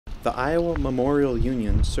The Iowa Memorial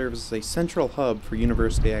Union serves as a central hub for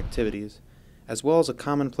university activities, as well as a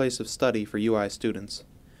common place of study for UI students.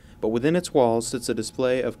 But within its walls sits a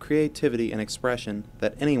display of creativity and expression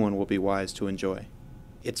that anyone will be wise to enjoy.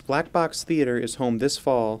 Its Black Box Theater is home this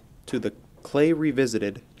fall to the Clay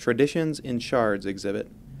Revisited Traditions in Shards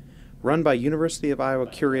exhibit. Run by University of Iowa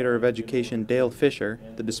Curator of Education Dale Fisher,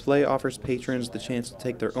 the display offers patrons the chance to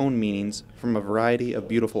take their own meanings from a variety of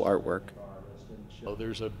beautiful artwork. So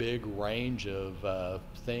there's a big range of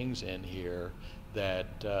things in here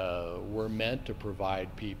that were meant to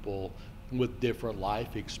provide people with different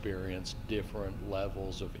life experience, different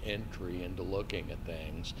levels of entry into looking at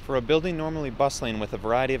things. For a building normally bustling with a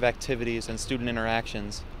variety of activities and student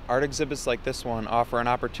interactions, art exhibits like this one offer an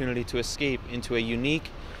opportunity to escape into a unique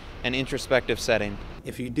and introspective setting.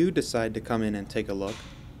 If you do decide to come in and take a look,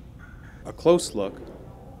 a close look,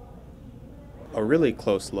 a really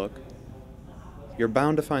close look, you're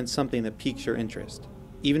bound to find something that piques your interest,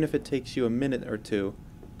 even if it takes you a minute or two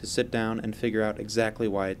to sit down and figure out exactly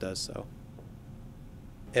why it does so.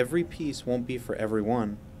 Every piece won't be for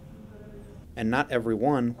everyone, and not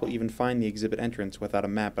everyone will even find the exhibit entrance without a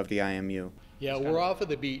map of the IMU. Yeah, we're off of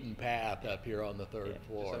the beaten path up here on the third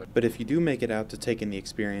floor. But if you do make it out to take in the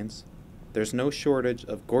experience, there's no shortage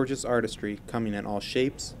of gorgeous artistry coming in all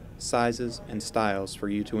shapes, sizes, and styles for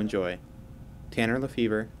you to enjoy. Tanner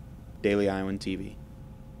Lafever, Daily Iowan TV.